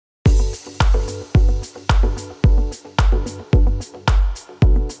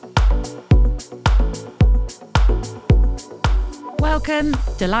Welcome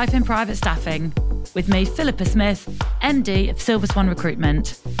to Life in Private Staffing with me, Philippa Smith, MD of Silver Swan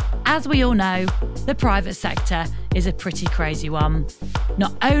Recruitment. As we all know, the private sector is a pretty crazy one.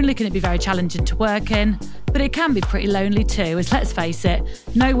 Not only can it be very challenging to work in, but it can be pretty lonely too, as let's face it,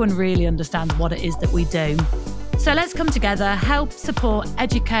 no one really understands what it is that we do. So let's come together, help, support,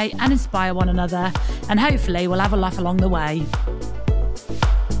 educate and inspire one another, and hopefully we'll have a laugh along the way.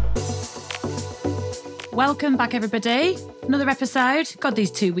 Welcome back, everybody. Another episode. God,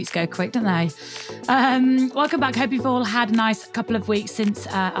 these 2 weeks go quick, don't they? Welcome back. Hope you've all had a nice couple of weeks since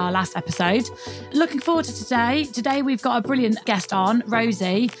our last episode. Looking forward to today. Today we've got a brilliant guest on,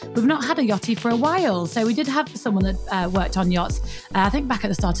 Rosie. We've not had a yachty for a while, so we did have someone that worked on yachts, I think back at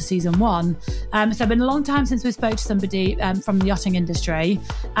the start of season 1. So it's been a long time since we spoke to somebody from the yachting industry.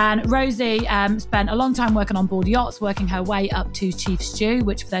 And Rosie spent a long time working on board yachts, working her way up to chief stew,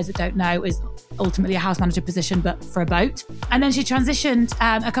 which for those that don't know is ultimately a house manager position, but for a boat. And then she transitioned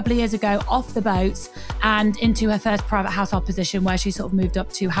a couple of years ago off the boats and into her first private household position, where she sort of moved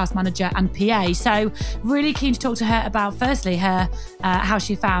up to house manager and PA. So really keen to talk to her about, firstly, her how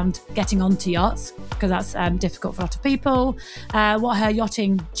she found getting onto yachts, because that's difficult for a lot of people, what her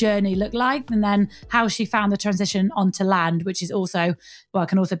yachting journey looked like, and then how she found the transition onto land, which is also, well,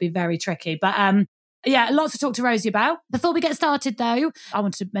 can also be very tricky. But yeah, lots to talk to Rosie about. Before we get started, though, I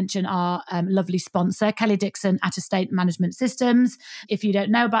want to mention our lovely sponsor, Kelly Dixon at Estate Management Systems. If you don't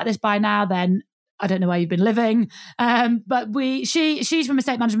know about this by now, then I don't know where you've been living. But she's from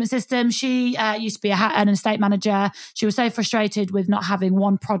Estate Management Systems. She used to be an estate manager. She was so frustrated with not having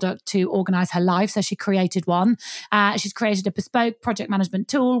one product to organise her life, so she created one. She's created a bespoke project management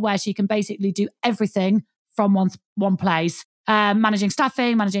tool where she can basically do everything from one place. Managing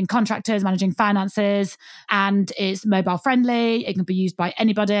staffing, managing contractors, managing finances, and it's mobile friendly. It can be used by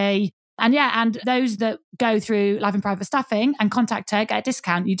anybody. And those that go through Life in Private Staffing and contact her get a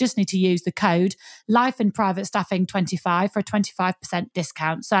discount. You just need to use the code Life in Private Staffing 25 for a 25%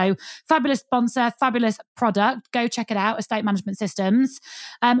 discount. So fabulous sponsor, fabulous product. Go check it out, Estate Management Systems.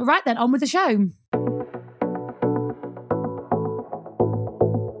 Right then, on with the show.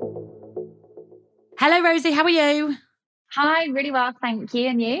 Hello, Rosie. How are you? Hi, really well, thank you.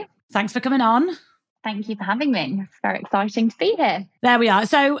 And you? Thanks for coming on. Thank you for having me. It's very exciting to be here. There we are.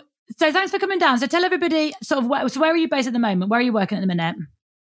 So thanks for coming down. So tell everybody sort of where are you based at the moment? Where are you working at the minute?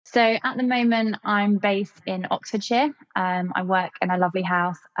 So at the moment, I'm based in Oxfordshire. I work in a lovely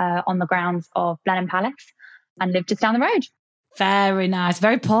house on the grounds of Blenheim Palace and live just down the road. Very nice.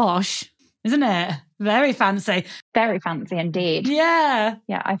 Very posh, isn't it? Very fancy. Very fancy indeed. Yeah.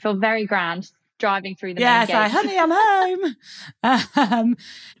 Yeah, I feel very grand driving through the main gate. Yes, honey, I'm home.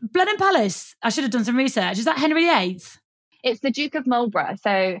 Blenheim Palace, I should have done some research. Is that Henry VIII? It's the Duke of Marlborough.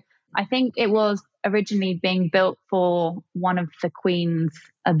 So I think it was originally being built for one of the queens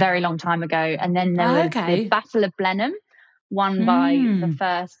a very long time ago. And then there was the Battle of Blenheim, won by the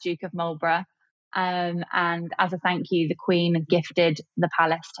first Duke of Marlborough. And as a thank you, the Queen gifted the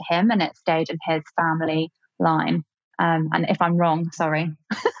palace to him, and it stayed in his family line. And if I'm wrong, sorry.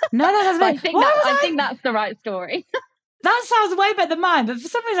 No, that's I think that's the right story. That sounds way better than mine. But for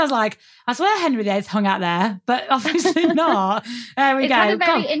some reason, I was like, I swear Henry VIII hung out there, but obviously not. There we go. It's had a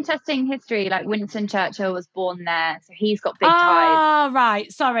very interesting history. Like Winston Churchill was born there, so he's got big ties. Oh, right.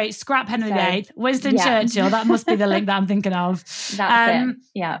 Sorry, scrap Henry VIII. Winston Churchill. That must be the link that I'm thinking of. That's it.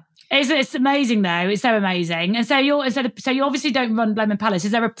 Yeah. It's amazing though. It's so amazing. And so you obviously don't run Blenheim Palace.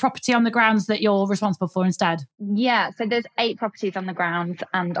 Is there a property on the grounds that you're responsible for instead? Yeah. So there's 8 properties on the grounds,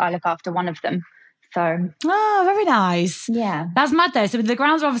 and I look after one of them. So. Oh, very nice. Yeah. That's mad though. So the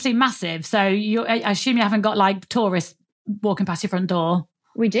grounds are obviously massive. So I assume you haven't got like tourists walking past your front door.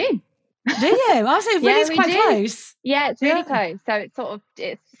 We do. Do you? Oh, so it really is quite close. Yeah, it's really close. So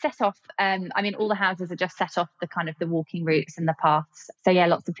it's set off. All the houses are just set off the kind of the walking routes and the paths. So yeah,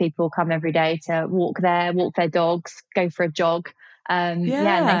 lots of people come every day to walk there, walk their dogs, go for a jog. And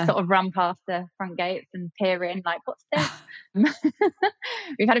they sort of run past the front gates and peer in like, what's this?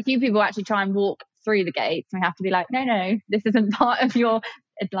 We've had a few people actually try and walk through the gates, and we have to be like, no, this isn't part of your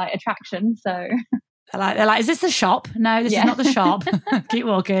like attraction. So. They're like, is this the shop? No, this is not the shop. Keep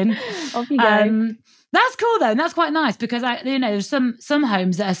walking. Off you go. That's cool though, and that's quite nice because there's some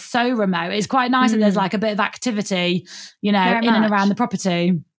homes that are so remote. It's quite nice that there's like a bit of activity, in and around the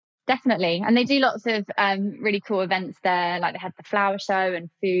property. Definitely, and they do lots of really cool events there. Like they had the flower show and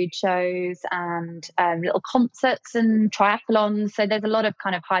food shows and little concerts and triathlons. So there's a lot of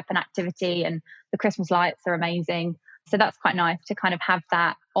kind of hype and activity, and the Christmas lights are amazing. So that's quite nice to kind of have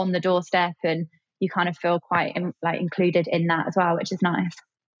that on the doorstep, and you kind of feel quite included in that as well, which is nice.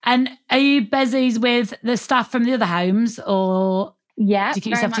 And are you bezies with the staff from the other homes, or Yeah, Do you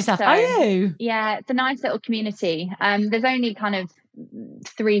keep very yourself to much yourself? so. Are you? Yeah, it's a nice little community. There's only kind of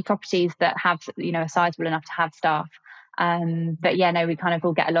 3 properties that have, are sizable enough to have staff. But yeah, no, we kind of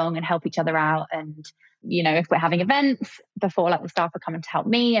all get along and help each other out. And, if we're having events before, like the staff are coming to help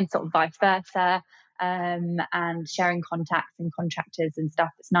me and sort of vice versa. And sharing contacts and contractors and stuff.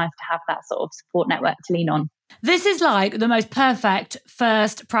 It's nice to have that sort of support network to lean on. This is like the most perfect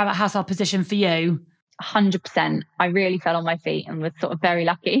first private household position for you. 100%. I really fell on my feet and was sort of very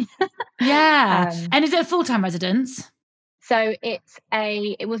lucky. Yeah. And is it a full-time residence? So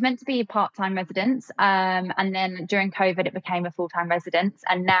it was meant to be a part-time residence. And then during COVID, it became a full-time residence.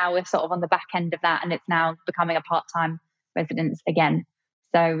 And now we're sort of on the back end of that, and it's now becoming a part-time residence again.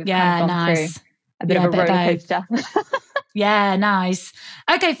 So we've kind of gone through a bit of a roller coaster. Yeah, nice.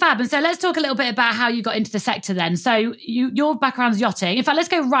 Okay, fab. And so let's talk a little bit about how you got into the sector then. So your background's yachting. In fact, let's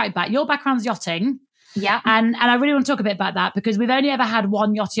go right back. Your background's yachting. Yeah. And I really want to talk a bit about that because we've only ever had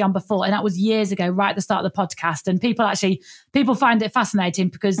one yachty on before, and that was years ago, right at the start of the podcast. And people find it fascinating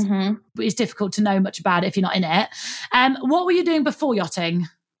because it's difficult to know much about it if you're not in it. What were you doing before yachting?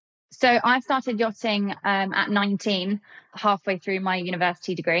 So I started yachting at 19, halfway through my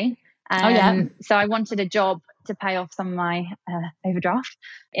university degree. So I wanted a job to pay off some of my overdraft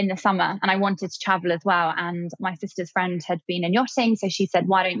in the summer, and I wanted to travel as well. And my sister's friend had been in yachting, so she said,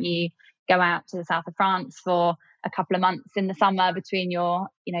 why don't you go out to the south of France for a couple of months in the summer between your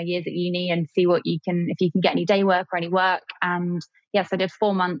years at uni and see if you can get any day work or any work. And yes, I did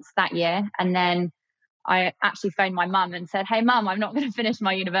 4 months that year. And then I actually phoned my mum and said, hey mum, I'm not going to finish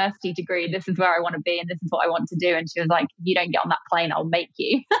my university degree. This is where I want to be and this is what I want to do. And she was like, you don't get on that plane, I'll make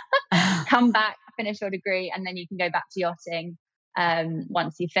you. Come back, finish your degree, and then you can go back to yachting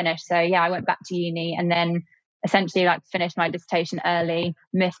once you finish. So yeah, I went back to uni and then essentially finished my dissertation early,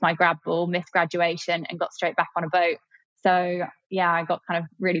 missed my grad ball, missed graduation, and got straight back on a boat. So yeah, I got kind of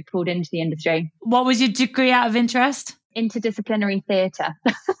really pulled into the industry. What was your degree out of interest? Interdisciplinary theatre.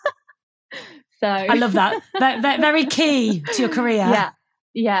 So I love that. Very key to your career.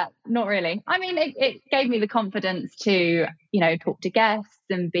 Yeah, not really. I mean, it gave me the confidence to, talk to guests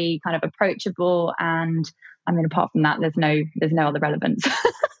and be kind of approachable. And I mean, apart from that, there's no other relevance.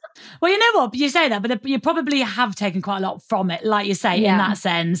 Well, you know what? You say that, but you probably have taken quite a lot from it, like you say, in that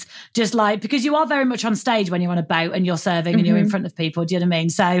sense. Just because you are very much on stage when you're on a boat and you're serving and you're in front of people. Do you know what I mean?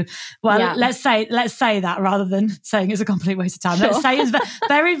 So, let's say that rather than saying it's a complete waste of time. Sure. Let's say it's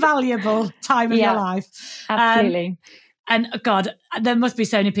very valuable time of your life. Absolutely. And God, there must be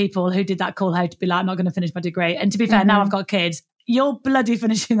so many people who did that call home to be like, I'm not going to finish my degree. And to be fair, now I've got kids. You're bloody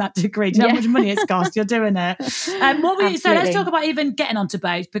finishing that degree. Do you know how much money it's cost? You're doing it. What were you? So let's talk about even getting onto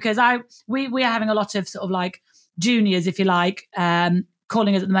boats, because we are having a lot of sort of juniors, if you like,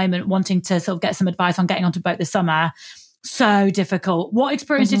 calling us at the moment, wanting to sort of get some advice on getting onto a boat this summer. So difficult. What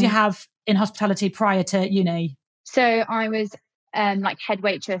experience did you have in hospitality prior to uni? So I was head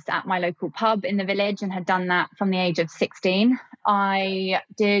waitress at my local pub in the village and had done that from the age of 16. I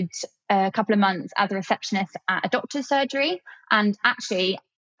did a couple of months as a receptionist at a doctor's surgery. And actually,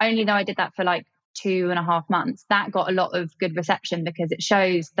 only though I did that for 2.5 months, that got a lot of good reception because it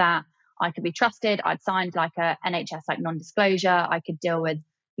shows that I could be trusted. I'd signed a NHS non-disclosure. I could deal with,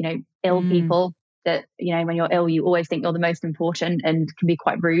 ill people that, when you're ill, you always think you're the most important and can be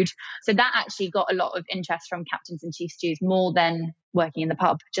quite rude. So that actually got a lot of interest from captains and chief stews more than working in the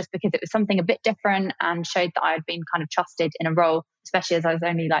pub, just because it was something a bit different and showed that I had been kind of trusted in a role, especially as I was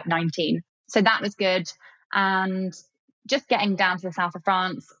only 19. So that was good. And just getting down to the south of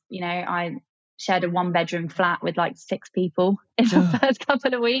France, I shared a 1-bedroom flat with 6 people in the first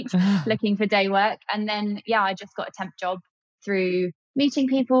couple of weeks looking for day work. And then, I just got a temp job through meeting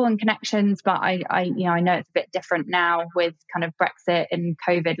people and connections. But I know it's a bit different now with kind of Brexit and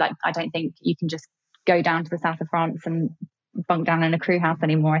COVID. I don't think you can just go down to the south of France and bunk down in a crew house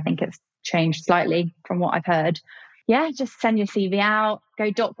anymore. I think it's changed slightly from what I've heard. Yeah, just send your CV out, go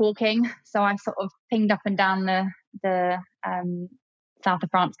dock walking. So I sort of pinged up and down the south of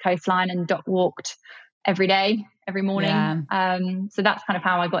France coastline and dock walked every day, every morning. Yeah. So that's kind of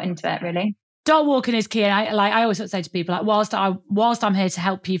how I got into it, really. Dock walking is key. And I always say to people, whilst I'm here to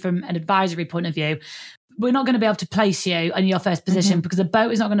help you from an advisory point of view, we're not going to be able to place you in your first position because a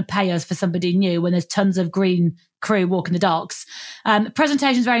boat is not going to pay us for somebody new when there's tons of green crew walking the docks.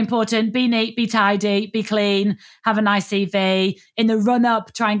 Presentation is very important. Be neat, be tidy, be clean, have a nice CV. In the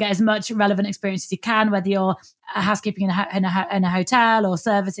run-up, try and get as much relevant experience as you can, whether you're housekeeping in a hotel or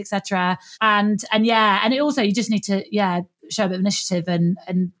service, etc. And it also, you just need to show a bit of initiative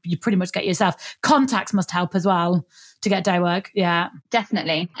and you pretty much get yourself. Contacts must help as well to get day work. Yeah,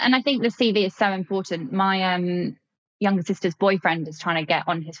 definitely. And I think the CV is so important. My younger sister's boyfriend is trying to get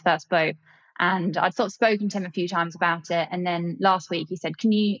on his first boat. And I'd sort of spoken to him a few times about it. And then last week he said,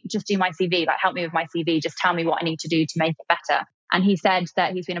 can you just do my CV? Like, help me with my CV. Just tell me what I need to do to make it better. And he said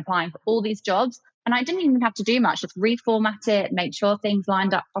that he's been applying for all these jobs. And I didn't even have to do much, just reformat it, make sure things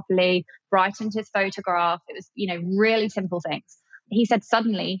lined up properly, brightened his photograph. It was, really simple things. He said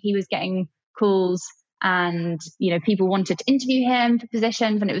suddenly he was getting calls and, people wanted to interview him for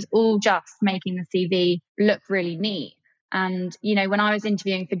positions, and it was all just making the CV look really neat. And, when I was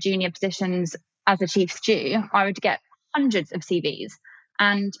interviewing for junior positions as a chief stew, I would get hundreds of CVs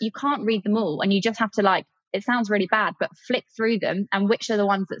and you can't read them all. And you just have to it sounds really bad, but flick through them and which are the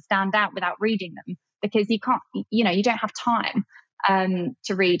ones that stand out without reading them, because you can't, you don't have time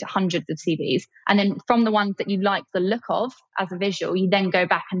to read hundreds of CVs. And then from the ones that you like the look of as a visual, you then go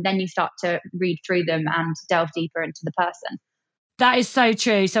back and then you start to read through them and delve deeper into the person. That is so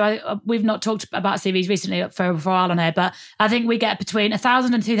true. So we've not talked about CVs recently for a while on here, but I think we get between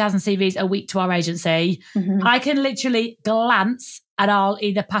 1,000 and 2,000 CVs a week to our agency. Mm-hmm. I can literally glance and I'll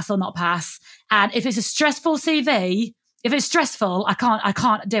either pass or not pass. And if it's a stressful CV, if it's stressful, I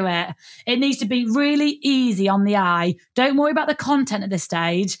can't do it. It needs to be really easy on the eye. Don't worry about the content at this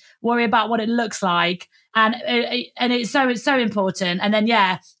stage. Worry about what it looks like. And it's so important. And then,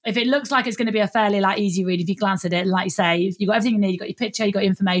 if it looks like it's going to be a fairly easy read, if you glance at it, and like you say, if you've got everything you need, you've got your picture, you've got your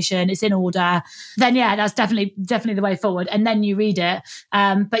information, it's in order, then that's definitely the way forward. And then you read it.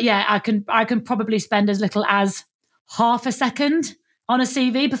 I can probably spend as little as half a second on a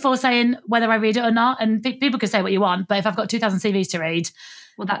CV before saying whether I read it or not. And people can say what you want, but if I've got 2,000 CVs to read,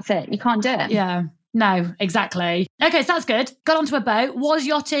 well, that's it. You can't do it. Yeah. No, exactly. Okay, so that's good. Got onto a boat. Was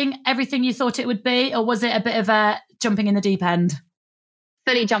yachting everything you thought it would be, or was it a bit of a jumping in the deep end?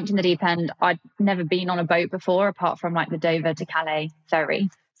 Fully jumped in the deep end. I'd never been on a boat before, apart from the Dover to Calais ferry.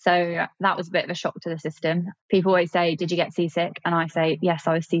 So that was a bit of a shock to the system. People always say, did you get seasick? And I say, yes,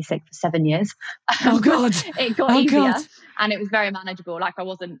 I was seasick for 7 years. Oh, God. It got easier. God. And it was very manageable. I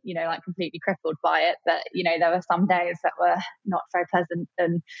wasn't, completely crippled by it. But, there were some days that were not very pleasant.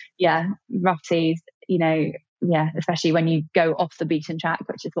 And rough seas, especially when you go off the beaten track,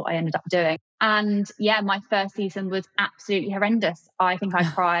 which is what I ended up doing. And my first season was absolutely horrendous. I think I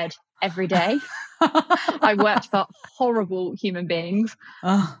cried every day. I worked for horrible human beings.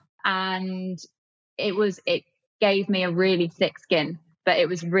 And it gave me a really thick skin, but I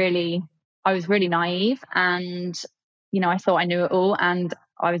was really naive, and I thought I knew it all, and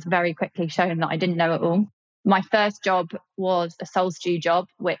I was very quickly shown that I didn't know it all. My first job was a soul stew job,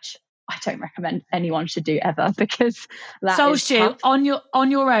 which I don't recommend anyone should do ever, because that soul is stew tough. on your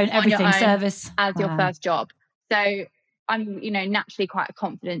own, everything, service as your first job. So I'm, naturally quite a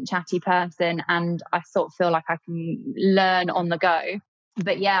confident, chatty person, and I sort of feel like I can learn on the go.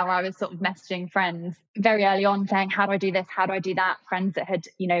 But I was sort of messaging friends very early on saying, how do I do this? How do I do that? Friends that had,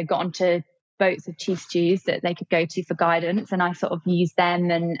 got onto boats with chief stews that they could go to for guidance. And I sort of used them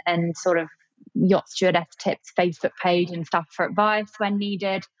and sort of Yacht Stewardess Tips Facebook page and stuff for advice when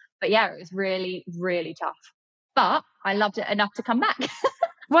needed. But it was really, really tough. But I loved it enough to come back.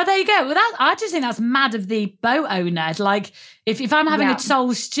 Well, there you go. Well, I just think that's mad of the boat owner. If I'm having a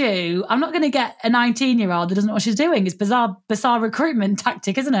soul stew, I'm not going to get a 19-year-old that doesn't know what she's doing. It's bizarre recruitment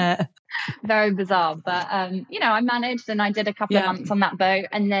tactic, isn't it? Very bizarre. But, I managed, and I did a couple of months on that boat.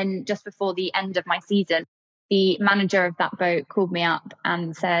 And then just before the end of my season, the manager of that boat called me up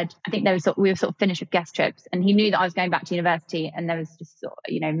and said, I think we were sort of finished with guest trips, and he knew that I was going back to university, and there was just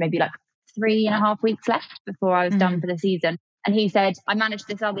maybe 3.5 weeks left before I was done for the season. And he said, I managed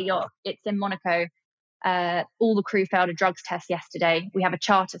this other yacht. It's in Monaco. All the crew failed a drugs test yesterday. We have a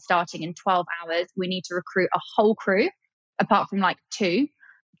charter starting in 12 hours. We need to recruit a whole crew, apart from 2.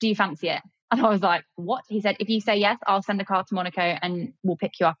 Do you fancy it? And I was like, what? He said, if you say yes, I'll send a car to Monaco and we'll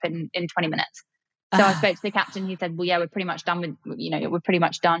pick you up in 20 minutes. So I spoke to the captain. He said, well, we're pretty much done with, we're pretty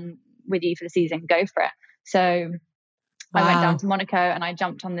much done with you for the season. Go for it. So I went down to Monaco and I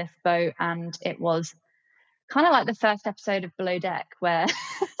jumped on this boat, and it was kind of like the first episode of Below Deck, where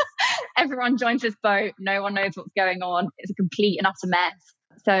everyone joins this boat, no one knows what's going on. It's a complete and utter mess.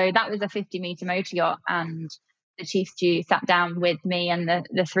 So that was a 50-meter motor yacht, and the chief stew sat down with me and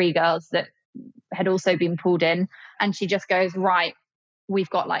the 3 girls that had also been pulled in, and she just goes, right, we've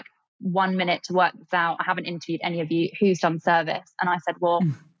got 1 minute to work this out. I haven't interviewed any of you. Who's done service? And I said, well,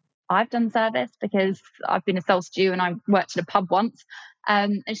 I've done service because I've been a soul stew and I worked at a pub once.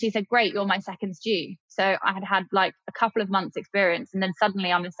 And she said, great, you're my second stew. So I had a couple of months experience, and then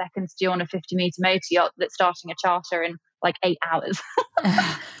suddenly I'm a second stew on a 50-meter motor yacht that's starting a charter in 8 hours.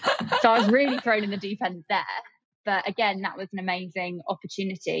 So I was really thrown in the deep end there. But again, that was an amazing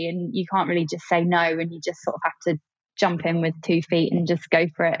opportunity, and you can't really just say no, and you just sort of have to jump in with 2 feet and just go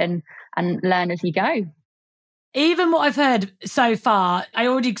for it and learn as you go. Even what I've heard so far, I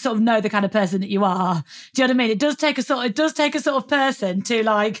already sort of know the kind of person that you are. Do you know what I mean? It does take a sort of person to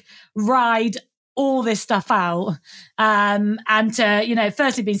like ride all this stuff out. And to, you know,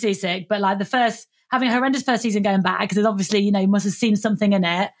 firstly being seasick, but like having a horrendous first season going back, because obviously, you know, you must have seen something in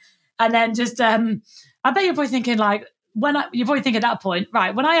it. And then just, I bet you're probably thinking like, you're probably thinking at that point,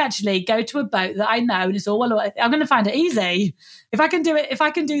 right, when I actually go to a boat that I know and it's all well, I'm going to find it easy. If I can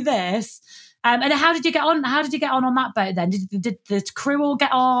do this. And how did you get on? How did you get on that boat then? Did the crew all get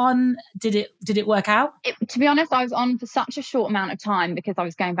on? Did it work out? To be honest, I was on for such a short amount of time because I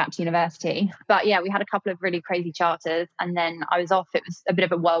was going back to university. But yeah, we had a couple of really crazy charters and then I was off. It was a bit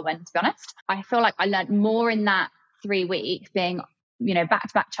of a whirlwind, to be honest. I feel like I learned more in that 3 weeks being, you know,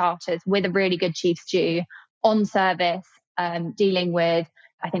 back-to-back charters with a really good chief stew on service, dealing with,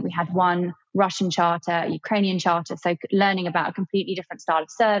 I think we had one Russian charter, Ukrainian charter. So learning about a completely different style of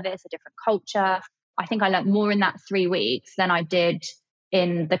service, a different culture. I think I learned more in that 3 weeks than I did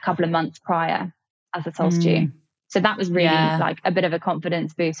in the couple of months prior as a sole stew. So that was really like a bit of a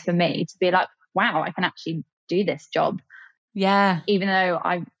confidence boost for me to be like, wow, I can actually do this job. Yeah. Even though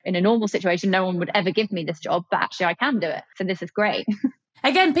I'm in a normal situation, no one would ever give me this job, but actually I can do it. So this is great.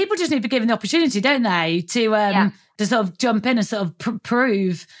 Again, people just need to be given the opportunity, don't they, to sort of jump in and sort of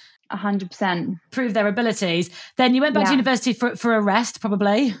prove 100%. Prove their abilities. Then you went back to university for a rest,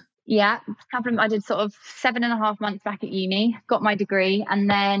 probably. Yeah, I did sort of 7.5 months back at uni, got my degree, and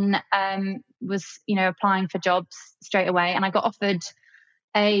then was, you know, applying for jobs straight away. And I got offered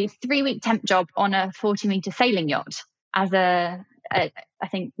a 3-week temp job on a 40-meter sailing yacht as I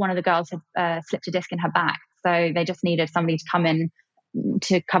think one of the girls had slipped a disc in her back. So they just needed somebody to come in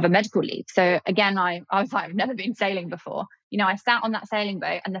to cover medical leave. So again, I was like, I've never been sailing before. You know, I sat on that sailing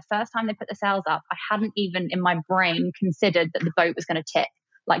boat and the first time they put the sails up, I hadn't even in my brain considered that the boat was going to tip.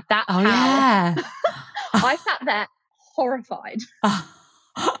 Like that. Oh, yeah. I sat there horrified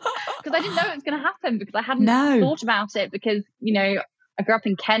because I didn't know it was going to happen because I hadn't thought about it because, you know, I grew up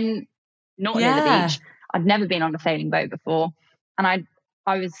in Kent, not near the beach. I'd never been on a sailing boat before. And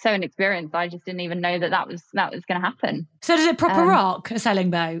I was so inexperienced. I just didn't even know that was going to happen. So does it proper rock, a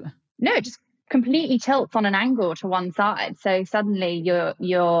sailing boat? No, it just completely tilts on an angle to one side. So suddenly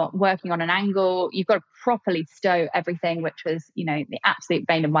you're working on an angle. You've got to properly stow everything, which was, you know, the absolute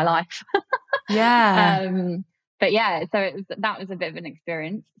bane of my life. Yeah. But yeah, so that was a bit of an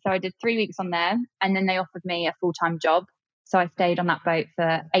experience. So I did 3 weeks on there and then they offered me a full-time job. So I stayed on that boat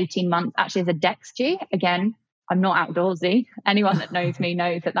for 18 months, actually as a deck stew. Again, I'm not outdoorsy. Anyone that knows me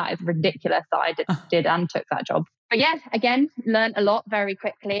knows that is ridiculous that I did and took that job. But yeah, again, learned a lot very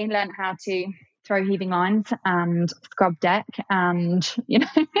quickly, learned how to throw heaving lines and scrub deck and, you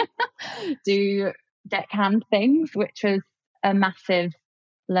know, do deckhand things, which was a massive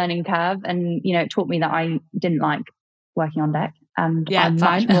learning curve. And, you know, it taught me that I didn't like working on deck and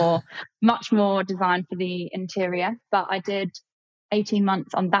I'm much more designed for the interior. But I did 18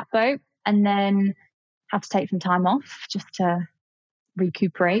 months on that boat and then had to take some time off just to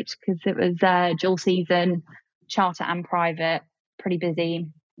recuperate because it was dual season, charter and private, pretty busy.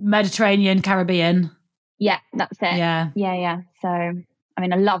 Mediterranean, Caribbean. Yeah, that's it. Yeah. So, I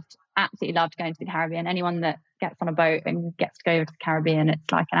mean, absolutely loved going to the Caribbean. Anyone that gets on a boat and gets to go to the Caribbean, it's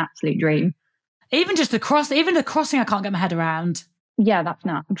like an absolute dream. Even the crossing, I can't get my head around. Yeah, that's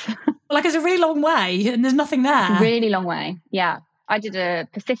nuts. Like it's a really long way and there's nothing there. It's a really long way. Yeah. I did a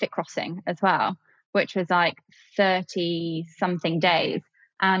Pacific crossing as well, which was like 30 something days.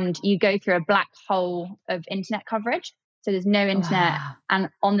 And you go through a black hole of internet coverage. So there's no internet. Wow. And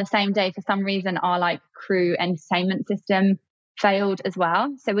on the same day, for some reason, our like crew entertainment system failed as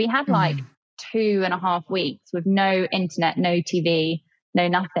well. So we had like 2.5 weeks with no internet, no TV, no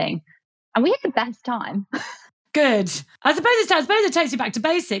nothing. And we had the best time. Good. I suppose it takes you back to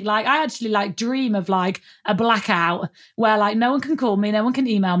basic. Like I actually like dream of like a blackout where like no one can call me, no one can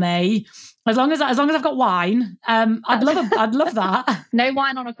email me. As long as I've got wine, I'd love that. No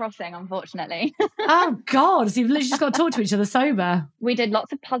wine on a crossing, unfortunately. Oh God! So you've literally just got to talk to each other sober. We did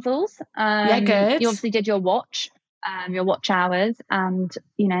lots of puzzles. Good. You obviously did your watch hours, and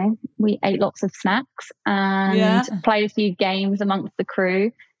you know we ate lots of snacks and played a few games amongst the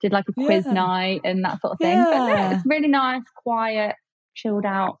crew. Did like a quiz night and that sort of thing. But no, it's really nice, quiet, chilled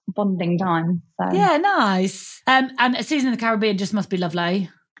out, bonding time. So yeah, nice. And a season in the Caribbean just must be lovely.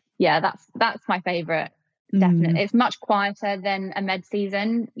 Yeah, that's my favourite. Definitely. It's much quieter than a med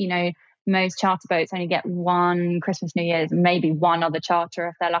season. You know, most charter boats only get one Christmas, New Year's, and maybe one other charter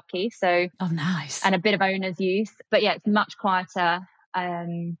if they're lucky. So nice. And a bit of owner's use. But yeah, it's much quieter.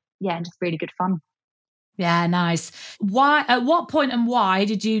 And just really good fun. Yeah, nice. Why? At what point and why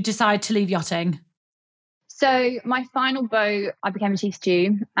did you decide to leave yachting? So my final boat, I became a chief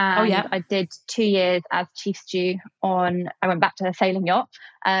stew, and I did 2 years as chief stew I went back to a sailing yacht.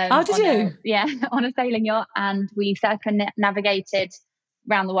 Did you? On a sailing yacht, and we circumnavigated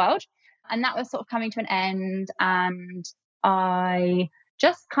around the world. And that was sort of coming to an end. And I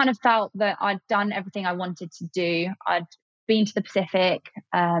just kind of felt that I'd done everything I wanted to do. I'd been to the Pacific,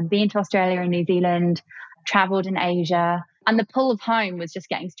 been to Australia and New Zealand, traveled in Asia. And the pull of home was just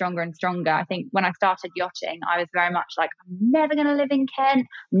getting stronger and stronger. I think when I started yachting, I was very much like, I'm never going to live in Kent.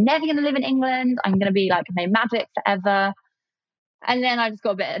 I'm never going to live in England. I'm going to be like nomadic forever. And then I just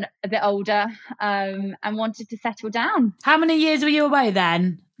got a bit older and wanted to settle down. How many years were you away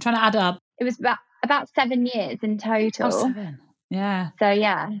then? I'm trying to add up. It was about 7 years in total. Oh, 7. Yeah.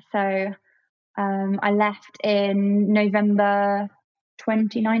 So I left in November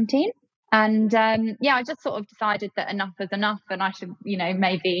 2019. And I just sort of decided that enough was enough and I should,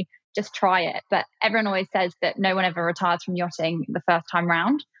 maybe just try it. But everyone always says that no one ever retires from yachting the first time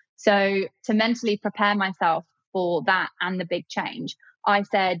round. So to mentally prepare myself for that and the big change, I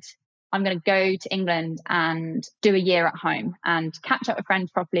said, I'm going to go to England and do a year at home and catch up with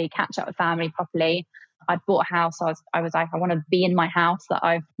friends properly, catch up with family properly. I'd bought a house. I was like, I want to be in my house that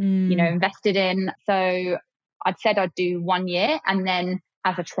I've, invested in. So I'd said I'd do 1 year and then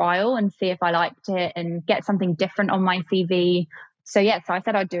as a trial and see if I liked it and get something different on my CV. So I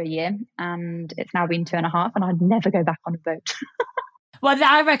said I'd do a year and it's now been 2.5 and I'd never go back on a boat. Well,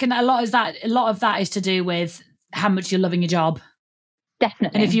 I reckon that a lot of that is to do with how much you're loving your job.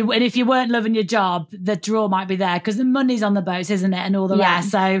 Definitely. And if you weren't loving your job, the draw might be there because the money's on the boats, isn't it? And all the rest.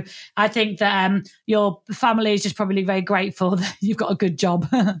 So I think that your family is just probably very grateful that you've got a good job.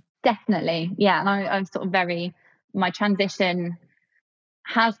 Definitely. Yeah. And I'm sort of my transition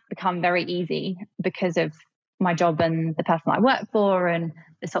has become very easy because of my job and the person I work for and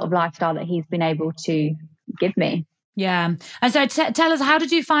the sort of lifestyle that he's been able to give me. Yeah. And so tell us, how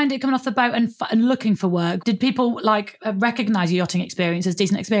did you find it coming off the boat and looking for work? Did people recognise your yachting experience as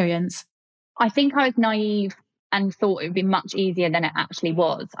decent experience? I think I was naive and thought it would be much easier than it actually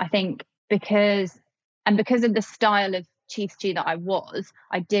was. I think because of the style of chief stew that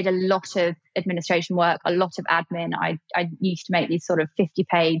I did a lot of administration work, a lot of admin. I used to make these sort of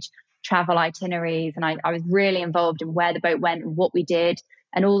 50-page travel itineraries and I was really involved in where the boat went and what we did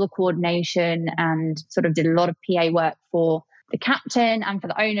and all the coordination and sort of did a lot of PA work for the captain and for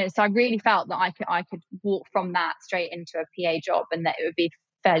the owners. So I really felt that I could walk from that straight into a PA job and that it would be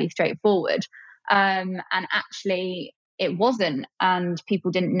fairly straightforward. And actually it wasn't, and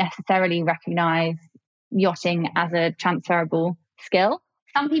people didn't necessarily recognise yachting as a transferable skill.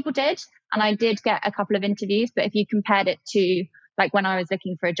 Some people did, and I did get a couple of interviews, but if you compared it to like when I was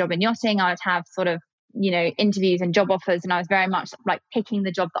looking for a job in yachting, I would have sort of, interviews and job offers, and I was very much like picking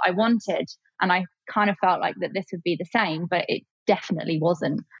the job that I wanted. And I kind of felt like that this would be the same, but it definitely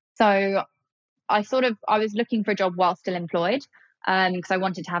wasn't. So I was looking for a job while still employed, because I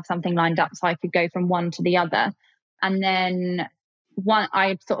wanted to have something lined up so I could go from one to the other. And then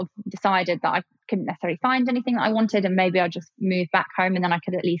I sort of decided that I couldn't necessarily find anything that I wanted, and maybe I'd just move back home and then I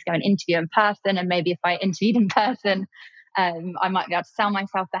could at least go and interview in person. And maybe if I interviewed in person, I might be able to sell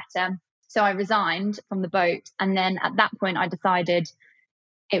myself better. So I resigned from the boat. And then at that point, I decided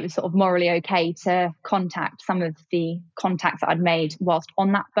it was sort of morally okay to contact some of the contacts that I'd made whilst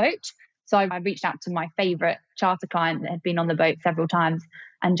on that boat. So I reached out to my favourite charter client that had been on the boat several times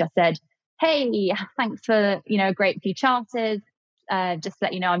and just said, hey, thanks for, a great few charters. Just to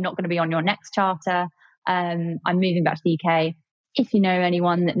let you know, I'm not going to be on your next charter. I'm moving back to the UK. If you know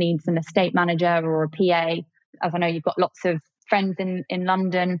anyone that needs an estate manager or a PA, as I know you've got lots of friends in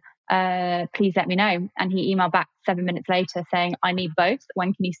London, please let me know. And he emailed back 7 minutes later saying, I need both.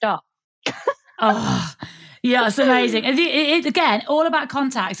 When can you start? Oh, yeah, it's amazing. It's again, all about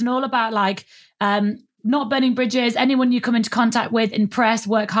contacts and all about not burning bridges. Anyone you come into contact with, impress,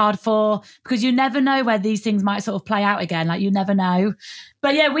 work hard for, because you never know where these things might sort of play out again. Like you never know.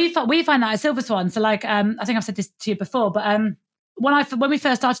 But yeah, we find that at Silver Swan. So I think I've said this to you before, but when we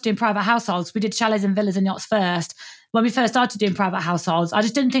first started doing private households, we did chalets and villas and yachts first. When we first started doing private households, I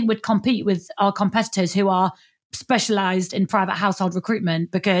just didn't think we'd compete with our competitors who are specialised in private household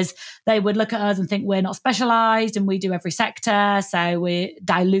recruitment, because they would look at us and think we're not specialised and we do every sector, so we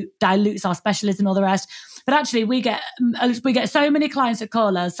dilutes our specialism and all the rest. But actually we get so many clients that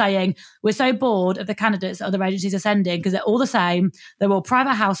call us saying we're so bored of the candidates that other agencies are sending because they're all the same. They're all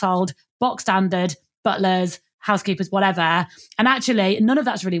private household, box standard, butlers, housekeepers, whatever. And actually none of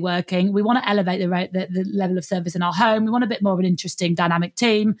that's really working. We want to elevate the level of service in our home. We want a bit more of an interesting dynamic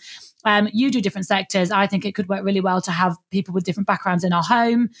team. You do different sectors. I think it could work really well to have people with different backgrounds in our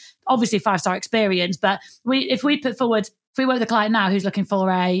home. Obviously, 5-star experience, but if we work with a client now who's looking for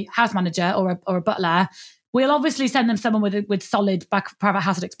a house manager or a butler, we'll obviously send them someone with solid private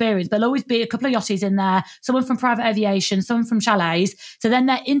household experience. There'll always be a couple of yachties in there, someone from private aviation, someone from chalets. So then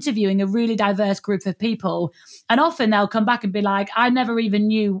they're interviewing a really diverse group of people. And often they'll come back and be like, I never even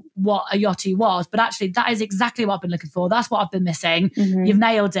knew what a yachty was, but actually that is exactly what I've been looking for. That's what I've been missing. Mm-hmm. You've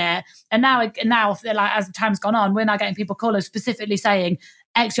nailed it. And now, like, as time's gone on, we're now getting people call us specifically saying,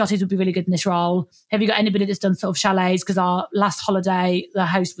 ex-yachties would be really good in this role. Have you got anybody that's done sort of chalets? Because our last holiday, the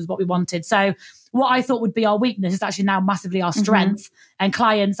host was what we wanted. So what I thought would be our weakness is actually now massively our strength, and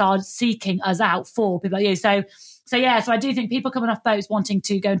clients are seeking us out for people like you. So I do think people coming off boats wanting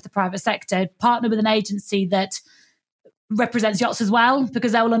to go into the private sector, partner with an agency that represents yachts as well,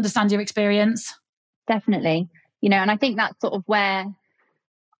 because they will understand your experience. Definitely. And I think that's sort of where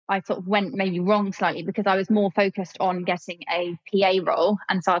I sort of went maybe wrong slightly, because I was more focused on getting a PA role.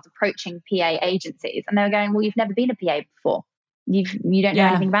 And so I was approaching PA agencies and they were going, well, you've never been a PA before. You don't know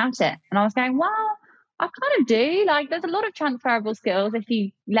anything about it. And I was going, well, I kind of do. Like, there's a lot of transferable skills if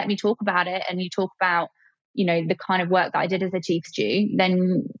you let me talk about it and you talk about, the kind of work that I did as a chief stew,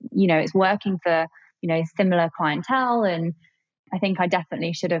 then, it's working for, similar clientele. And I think I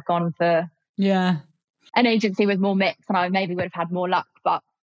definitely should have gone for an agency with more mix, and I maybe would have had more luck, but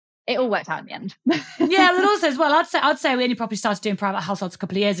it all worked out in the end. Yeah, but also as well, I'd say we only probably started doing private households a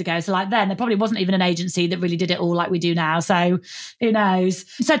couple of years ago. So like then there probably wasn't even an agency that really did it all like we do now. So who knows?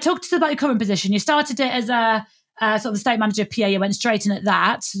 So talk to us about your current position. You started it as a sort of estate manager PA. You went straight in at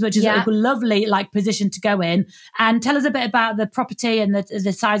that, which is a lovely like position to go in. And tell us a bit about the property and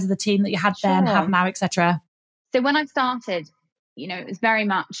the size of the team that you had then, have now, etc. So when I started, it was very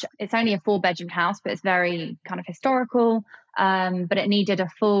much, it's only a 4-bedroom house, but it's very kind of historical. But it needed a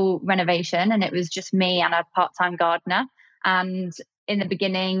full renovation, and it was just me and a part-time gardener. And in the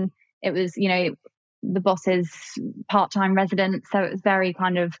beginning, it was, the boss's part-time residence. So it was very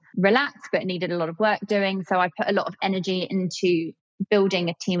kind of relaxed, but it needed a lot of work doing. So I put a lot of energy into building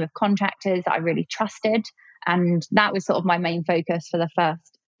a team of contractors that I really trusted. And that was sort of my main focus for the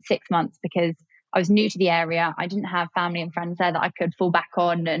first 6 months, because I was new to the area. I didn't have family and friends there that I could fall back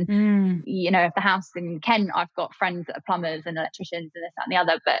on. And, if the house in Kent, I've got friends that are plumbers and electricians and this, that and the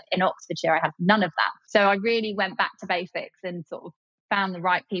other. But in Oxfordshire, I had none of that. So I really went back to basics and sort of found the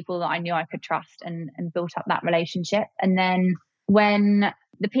right people that I knew I could trust and built up that relationship. And then when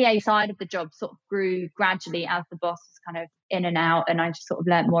the PA side of the job sort of grew gradually as the boss was kind of in and out, and I just sort of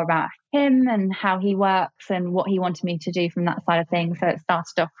learned more about him and how he works and what he wanted me to do from that side of things. So it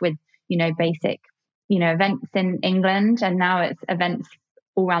started off with basic, events in England, and now it's events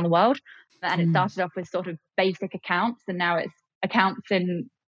all around the world. And it started off with sort of basic accounts, and now it's accounts in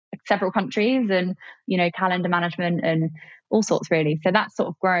several countries and, calendar management and all sorts really. So that's sort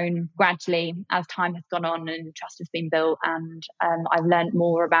of grown gradually as time has gone on and trust has been built. And I've learned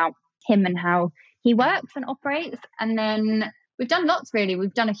more about him and how he works and operates. And then we've done lots really.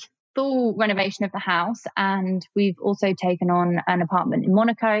 We've done a full renovation of the house, and we've also taken on an apartment in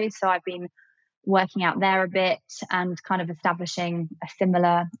Monaco. So I've been working out there a bit and kind of establishing a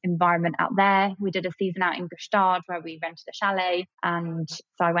similar environment out there. We did a season out in Gstaad where we rented a chalet, and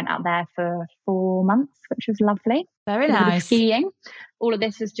so I went out there for 4 months, which was lovely. Very nice. Skiing. All of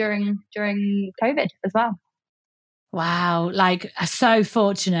this was during COVID as well. Wow, like so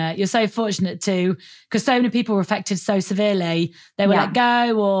fortunate. You're so fortunate too, because so many people were affected so severely. They were let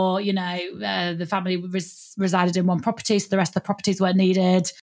go, or, the family resided in one property, so the rest of the properties weren't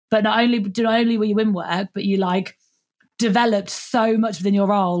needed. But not only were you in work, but you like developed so much within your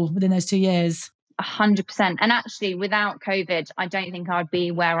role within those 2 years. 100%. And actually, without COVID, I don't think I'd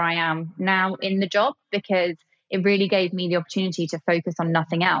be where I am now in the job, because it really gave me the opportunity to focus on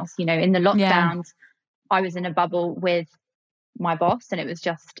nothing else. In the lockdowns, I was in a bubble with my boss, and it was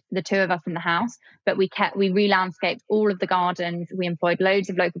just the two of us in the house. But we re-landscaped all of the gardens. We employed loads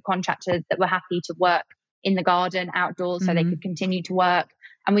of local contractors that were happy to work in the garden outdoors, so they could continue to work.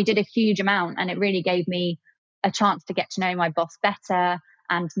 And we did a huge amount, and it really gave me a chance to get to know my boss better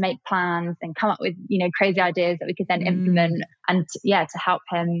and to make plans and come up with, crazy ideas that we could then implement and to help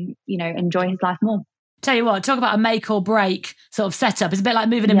him, enjoy his life more. Tell you what, talk about a make or break sort of setup. It's a bit like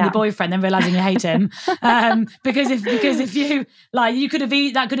moving in with your boyfriend and realizing you hate him. Because if you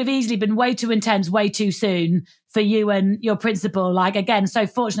that could have easily been way too intense, way too soon for you and your principal. Like, again, so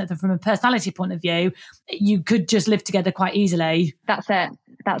fortunate that from a personality point of view, you could just live together quite easily. That's it.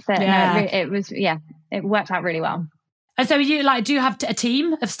 Yeah. No, it worked out really well. And so do you have a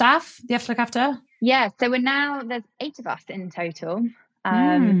team of staff you have to look after? Yeah. So there's 8 of us in total.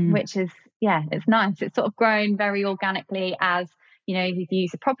 which is, it's nice. It's sort of grown very organically as, we've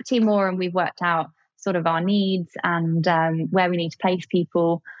used the property more and we've worked out sort of our needs and where we need to place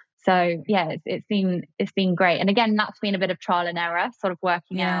people. So it's been great. And again, that's been a bit of trial and error, sort of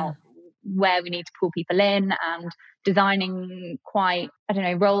working out where we need to pull people in and designing quite,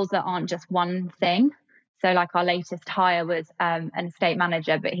 roles that aren't just one thing. So like our latest hire was an estate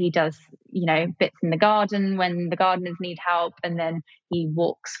manager, but he does, bits in the garden when the gardeners need help. And then he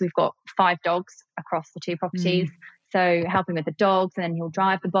walks. We've got 5 dogs across the 2 properties. So helping with the dogs, and then he'll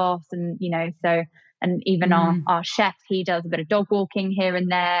drive the boss. And, and even our chef, he does a bit of dog walking here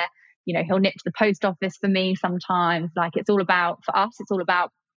and there. He'll nip to the post office for me sometimes. Like for us, it's all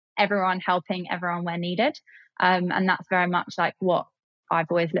about everyone helping everyone where needed. And that's very much like what I've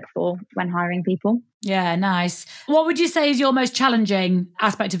always looked for when hiring people. Yeah, nice. What would you say is your most challenging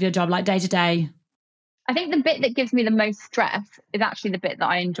aspect of your job, like day to day? I think the bit that gives me the most stress is actually the bit that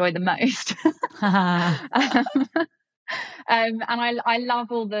I enjoy the most. And I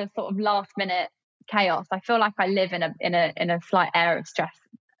love all the sort of last minute chaos. I feel like I live in a slight air of stress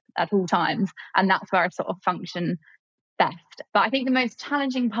at all times, and that's where I sort of function best. But I think the most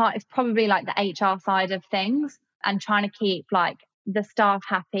challenging part is probably like the HR side of things, and trying to keep like the staff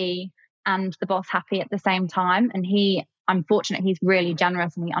happy and the boss happy at the same time. And I'm fortunate, he's really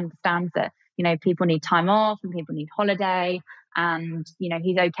generous, and he understands that, people need time off and people need holiday. And,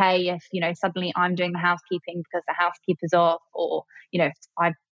 he's okay if, suddenly I'm doing the housekeeping because the housekeeper's off, or, if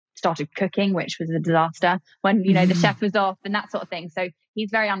I started cooking, which was a disaster when, the chef was off and that sort of thing. So he's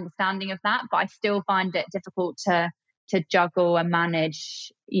very understanding of that, but I still find it difficult to juggle and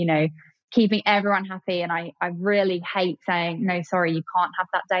manage, keeping everyone happy. And I really hate saying, no, sorry, you can't have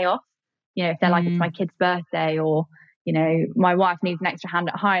that day off. If they're like, it's my kid's birthday, or, my wife needs an extra hand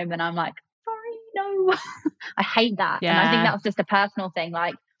at home, and I'm like, sorry, no. I hate that. Yeah. And I think that's just a personal thing.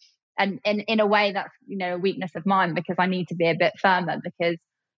 Like, and in a way that's, a weakness of mine, because I need to be a bit firmer, because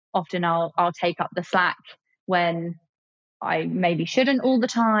often I'll take up the slack when I maybe shouldn't all the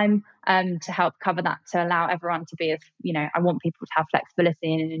time, to help cover that, to allow everyone to be as, I want people to have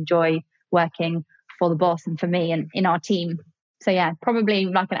flexibility and enjoy working for the boss and for me and in our team. So probably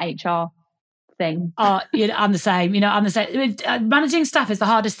like an HR thing. Oh, I'm the same. I'm the same. Managing staff is the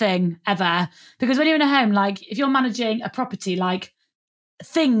hardest thing ever, because when you're in a home, like if you're managing a property, like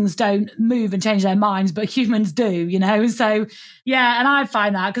things don't move and change their minds, but humans do, So and I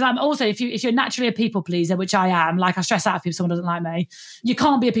find that, because I'm also, if you're naturally a people pleaser, which I am, like I stress out if someone doesn't like me, you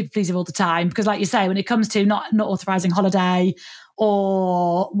can't be a people pleaser all the time, because like you say, when it comes to not authorizing holiday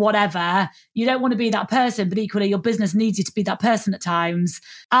or whatever, you don't want to be that person, but equally your business needs you to be that person at times.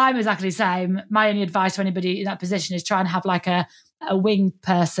 I'm exactly the same. My only advice to anybody in that position is try and have like a wing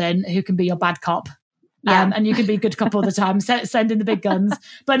person who can be your bad cop. And you can be good cop all the time, send in the big guns.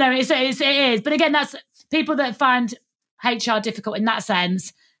 But no, it is. But again, that's people that find HR difficult in that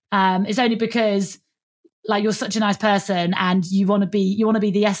sense. It's only because like you're such a nice person and you want to be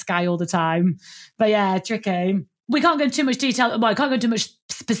the yes guy all the time. But tricky. We can't go into too much detail. Well, I can't go into much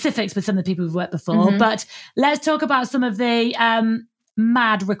specifics with some of the people we've worked before. But let's talk about some of the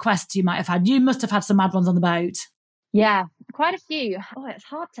mad requests you might have had. You must have had some mad ones on the boat. Yeah, quite a few. Oh, it's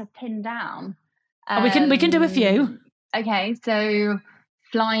hard to pin down. We can do a few. Okay, so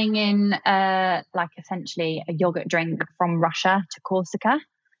flying in like essentially a yogurt drink from Russia to Corsica.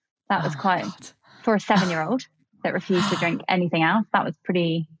 That was for a 7-year-old that refused to drink anything else. That was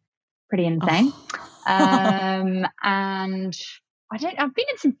pretty insane. And I've been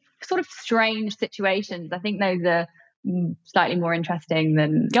in some sort of strange situations. I think those are slightly more interesting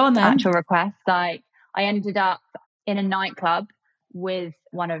than actual requests. Like I ended up in a nightclub with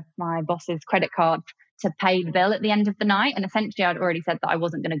one of my boss's credit cards to pay the bill at the end of the night. And essentially I'd already said that I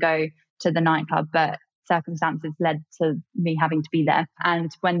wasn't going to go to the nightclub, but circumstances led to me having to be there. And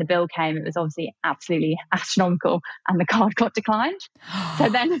when the bill came, it was obviously absolutely astronomical and the card got declined. So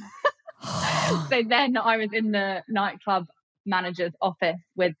then I was in the nightclub manager's office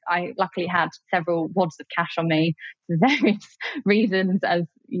I luckily had several wads of cash on me for various reasons, as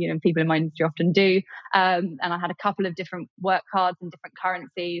people in my industry often do, and I had a couple of different work cards in different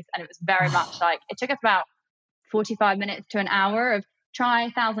currencies, and it was very much like it took us about 45 minutes to an hour of try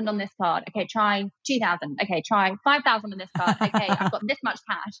 1,000 on this card, okay, try 2,000, okay, try 5,000 on this card, okay, I've got this much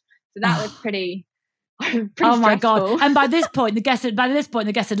cash. So that was pretty oh my stressful. God. And by this point the guest had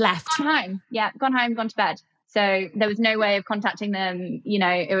left. Gone home, gone to bed. So there was no way of contacting them.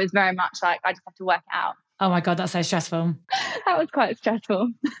 It was very much like I just have to work it out. Oh my God, that's so stressful. That was quite stressful.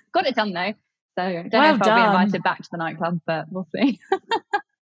 Got it done though. So I don't know if I'll be invited back to the nightclub, but we'll see.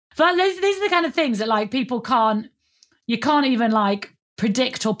 But these are the kind of things that like you can't even like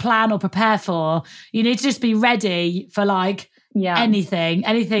predict or plan or prepare for. You need to just be ready for like anything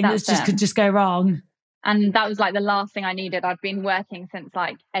that's could just go wrong. And that was like the last thing I needed. I'd been working since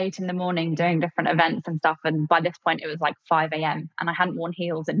like 8 a.m. doing different events and stuff. And by this point it was like 5 a.m. and I hadn't worn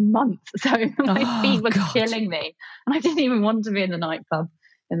heels in months. So my feet were killing me. And I didn't even want to be in the nightclub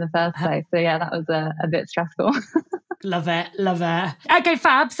in the first place. So yeah, that was a bit stressful. Love it. Okay,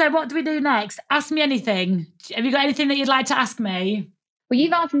 fab. So what do we do next? Ask me anything. Have you got anything that you'd like to ask me? Well,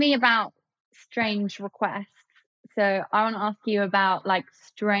 you've asked me about strange requests. So I want to ask you about like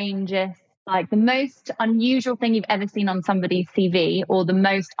strangest, like the most unusual thing you've ever seen on somebody's CV, or the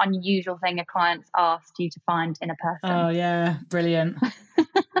most unusual thing a client's asked you to find in a person. Oh yeah, brilliant.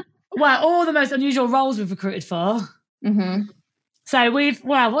 Well, all the most unusual roles we've recruited for. Mm-hmm. So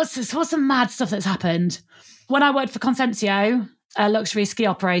what's some mad stuff that's happened? When I worked for Consensio, a luxury ski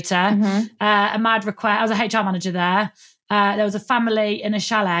operator, a mad request. I was a HR manager there. There was a family in a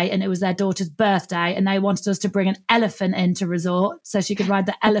chalet and it was their daughter's birthday and they wanted us to bring an elephant into resort so she could ride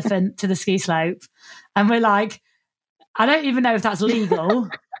the elephant to the ski slope. And we're like, I don't even know if that's legal.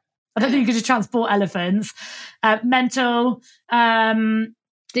 I don't think you could just transport elephants. Mental.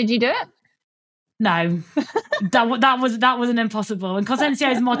 Did you do it? No. that wasn't impossible. And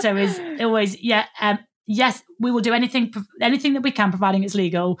Consensio's motto is always, yes, we will do anything that we can, providing it's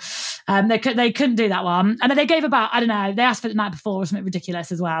legal. They couldn't do that one, and then they gave about, I don't know, they asked for the night before or something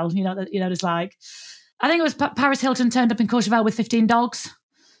ridiculous as well. There's like, I think it was Paris Hilton turned up in Courchevel with 15 dogs.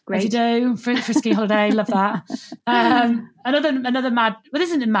 Great, as you do for a ski holiday. Love that. Another mad. Well, this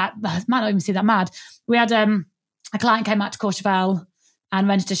isn't mad. Might not even see that mad. We had a client came out to Courchevel and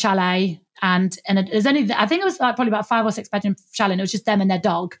rented a chalet. And there's only, I think it was like probably about 5 or 6 bedroom chalet. And it was just them and their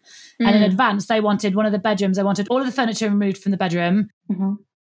dog. And in advance, they wanted one of the bedrooms. They wanted all of the furniture removed from the bedroom,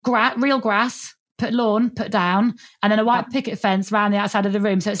 real grass, put lawn, put down, and then a white picket fence around the outside of the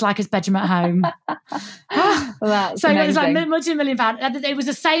room. So it's like his bedroom at home. So amazing. It was like multi-million pound. It was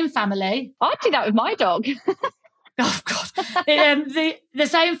the same family. I'd do that with my dog. Oh God! The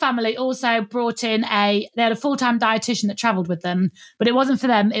same family also brought in they had a full-time dietitian that travelled with them, but it wasn't for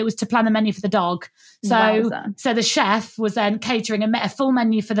them. It was to plan the menu for the dog. So the chef was then catering a full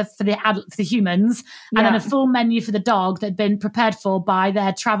menu for the humans, and then a full menu for the dog that had been prepared for by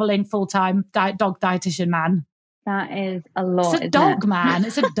their travelling full-time dog dietitian man. That is a lot. It's a dog, man.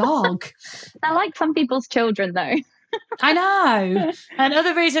 It's a dog. I like some people's children though. I know. And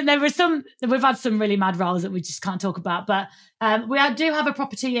other reason, we've had some really mad roles that we just can't talk about, but we do have a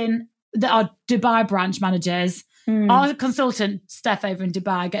property in our Dubai branch managers. Our consultant, Steph, over in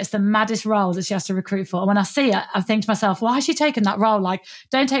Dubai, gets the maddest roles that she has to recruit for. And when I see it, I think to myself, why has she taken that role? Like,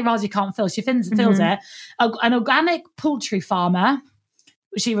 don't take roles you can't fill. She fills it. An organic poultry farmer,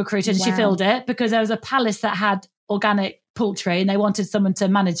 she recruited and she filled it because there was a palace that had organic poultry and they wanted someone to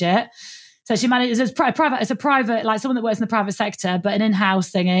manage it. So she managed, it's a private, like someone that works in the private sector, but an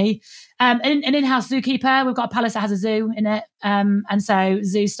in-house thingy. An in-house zookeeper. We've got a palace that has a zoo in it. And so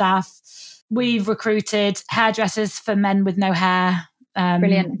zoo staff. We've recruited hairdressers for men with no hair.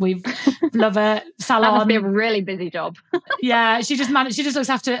 Brilliant. We've love a salon. That must be a really busy job. Yeah, she just looks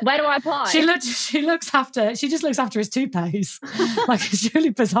after. Where do I apply? She just looks after his toupees. Like, it's really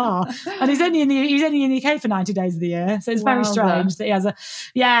bizarre. And he's only in the UK for 90 days of the year, so it's very strange that he has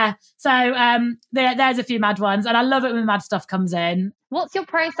So there's a few mad ones, and I love it when mad stuff comes in. What's your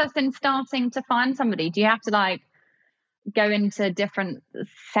process in starting to find somebody? Do you have to like go into different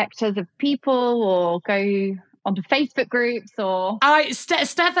sectors of people, or go onto Facebook groups, or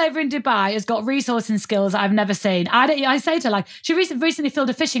Steph over in Dubai has got resourcing skills that I've never seen. I say to her, like, she recently filled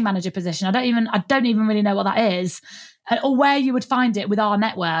a fishing manager position. I don't even really know what that is, or where you would find it with our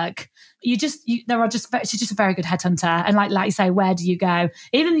network. She's just a very good headhunter. And like you say, where do you go?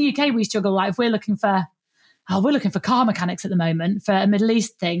 Even in the UK, we struggle. Like, if we're looking for car mechanics at the moment for a Middle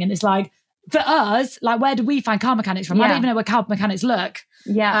East thing, and it's like, for us, like, where do we find car mechanics from? I don't even know where car mechanics look.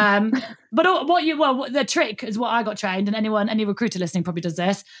 Yeah. But the trick is what I got trained, and any recruiter listening probably does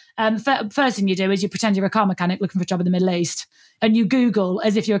this. First thing you do is you pretend you're a car mechanic looking for a job in the Middle East, and you Google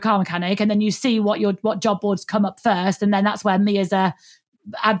as if you're a car mechanic, and then you see what job boards come up first, and then that's where me as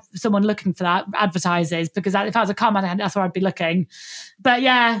someone looking for that advertises, because if I was a car mechanic, that's where I'd be looking. But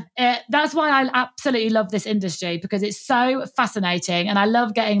that's why I absolutely love this industry, because it's so fascinating, and I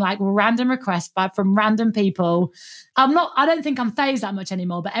love getting like random requests from random people. I don't think I'm phased that much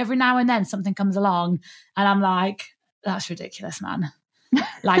anymore, but every now and then something comes along and I'm like, that's ridiculous, man.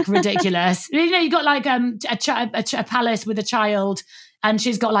 Like, ridiculous. You got like a palace with a child, and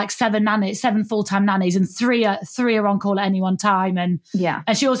she's got like 7 full-time nannies, and three are on call at any one time. And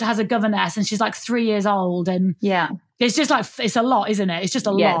she also has a governess, and she's like 3 years old. And It's just like, it's a lot, isn't it? It's just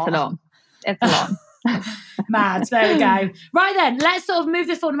a lot. Yeah, it's a lot. It's a lot. Mad. There we go. Right then, let's sort of move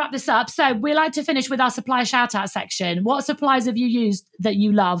this forward and wrap this up. So we like to finish with our supplier shout out section. What suppliers have you used that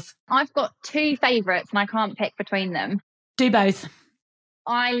you love? I've got 2 favourites and I can't pick between them. Do both.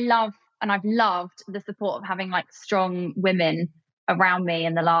 I love, and I've loved the support of having like strong women around me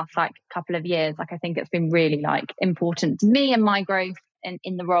in the last like couple of years. Like I think it's been really like important to me and my growth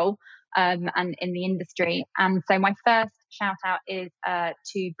in the role and in the industry. And so my first shout out is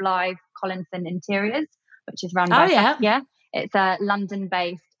to Blythe Collinson Interiors, which is run by it's a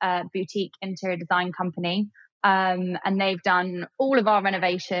London-based boutique interior design company, and they've done all of our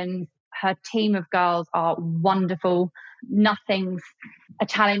renovations. Her team of girls are wonderful. Nothing's a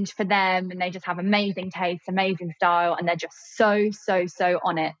challenge for them, and they just have amazing taste, amazing style, and they're just so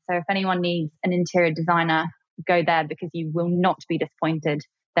on it. So if anyone needs an interior designer, go there because you will not be disappointed.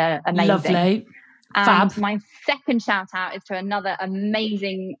 They're amazing. Lovely. And my second shout out is to another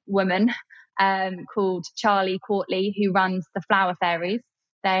amazing woman called Charlie Courtley, who runs the Flower Fairies.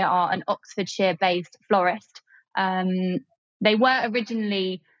 They are an Oxfordshire-based florist. They were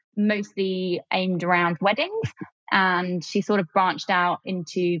originally mostly aimed around weddings, and she sort of branched out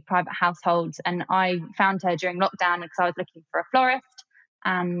into private households. And I found her during lockdown because I was looking for a florist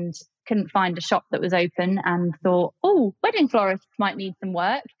and couldn't find a shop that was open, and thought, oh, wedding florists might need some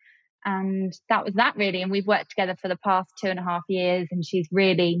work. And that was that really. And we've worked together for the past 2.5 years, and she's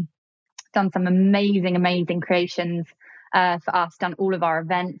really done some amazing creations for us, done all of our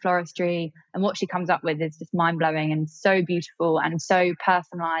event floristry, and what she comes up with is just mind-blowing and so beautiful and so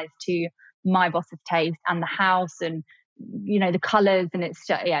personalized to my boss's taste and the house, and you know, the colors, and it's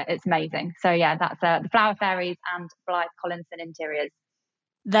just, it's amazing. So that's the Flower Fairies and Blythe Collinson Interiors.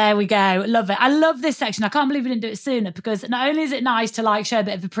 There we go. Love it. I love this section. I can't believe we didn't do it sooner, because not only is it nice to like show a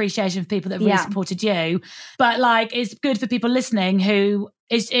bit of appreciation for people that have really supported you, but like it's good for people listening who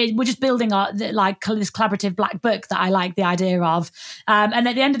we're just building our like this collaborative black book that I like the idea of. And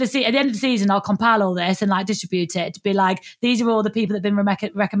at the end of the season, I'll compile all this and like distribute it to be like, these are all the people that have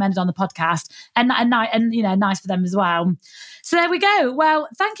been recommended on the podcast, and you know, nice for them as well. So there we go. Well,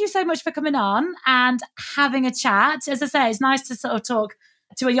 thank you so much for coming on and having a chat. As I say, it's nice to sort of talk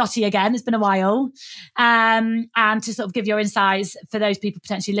to a yachty again. It's been a while, and to sort of give your insights for those people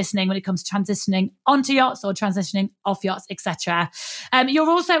potentially listening when it comes to transitioning onto yachts or transitioning off yachts, etc. You're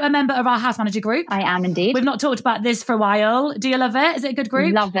also a member of our house manager group. I am indeed. We've not talked about this for a while. Do you love it? Is it a good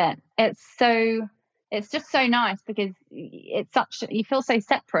group? Love it. It's just so nice because you feel so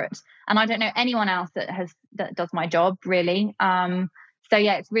separate, and I don't know anyone else that does my job really. So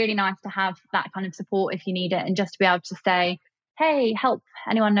it's really nice to have that kind of support if you need it, and just to be able to say, hey, help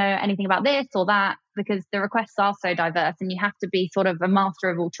anyone know anything about this or that, because the requests are so diverse and you have to be sort of a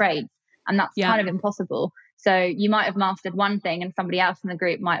master of all trades, and that's kind of impossible. So you might have mastered one thing and somebody else in the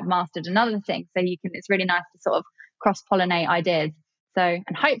group might have mastered another thing. So it's really nice to sort of cross-pollinate ideas. So,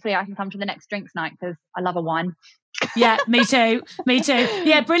 and hopefully I can come to the next drinks night because I love a wine. Yeah, me too.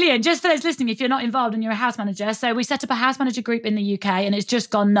 Yeah, brilliant. Just for those listening, if you're not involved and you're a house manager, so we set up a house manager group in the UK and it's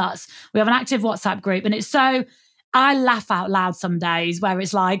just gone nuts. We have an active WhatsApp group, and it's so... I laugh out loud some days where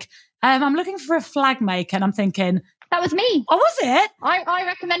it's like, I'm looking for a flag maker, and I'm thinking, that was me. Oh, was it? I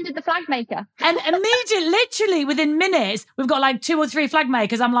recommended the flag maker. And immediately, literally within minutes, we've got like 2 or 3 flag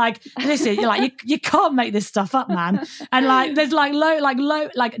makers. I'm like, listen, you're like, you can't make this stuff up, man. And like, there's like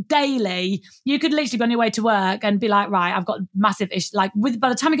daily, you could literally be on your way to work and be like, right, I've got massive issues. Like by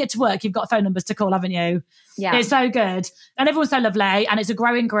the time you get to work, you've got phone numbers to call, haven't you? Yeah. It's so good. And everyone's so lovely, and it's a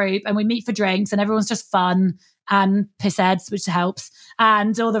growing group, and we meet for drinks, and everyone's just fun and pissheads, which helps,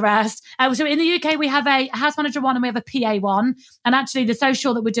 and all the rest. So in the UK, we have a house manager one and we have a PA one. And actually the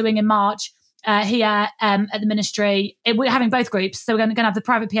social that we're doing in March here at the ministry, we're having both groups. So we're going to have the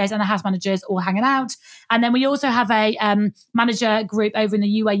private PAs and the house managers all hanging out. And then we also have a manager group over in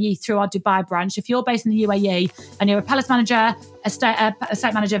the UAE through our Dubai branch. If you're based in the UAE and you're a palace manager,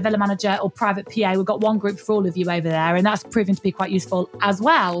 estate manager, villa manager, or private PA, we've got one group for all of you over there. And that's proving to be quite useful as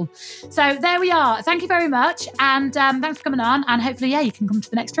well. So there we are. Thank you very much. And thanks for coming on. And hopefully, you can come to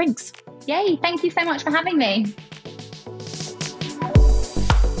the next drinks. Yay. Thank you so much for having me.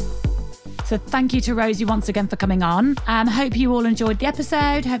 So thank you to Rosie once again for coming on. Hope you all enjoyed the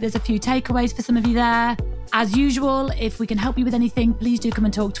episode. Hope there's a few takeaways for some of you there. As usual, if we can help you with anything, please do come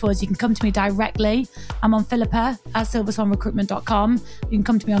and talk to us. You can come to me directly. I'm on philippa@silverswanrecruitment.com. You can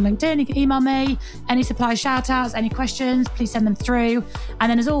come to me on LinkedIn. You can email me. Any supply shout outs, any questions, please send them through.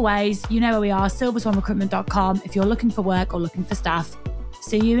 And then as always, you know where we are, silverswanrecruitment.com if you're looking for work or looking for staff.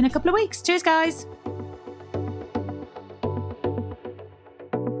 See you in a couple of weeks. Cheers, guys.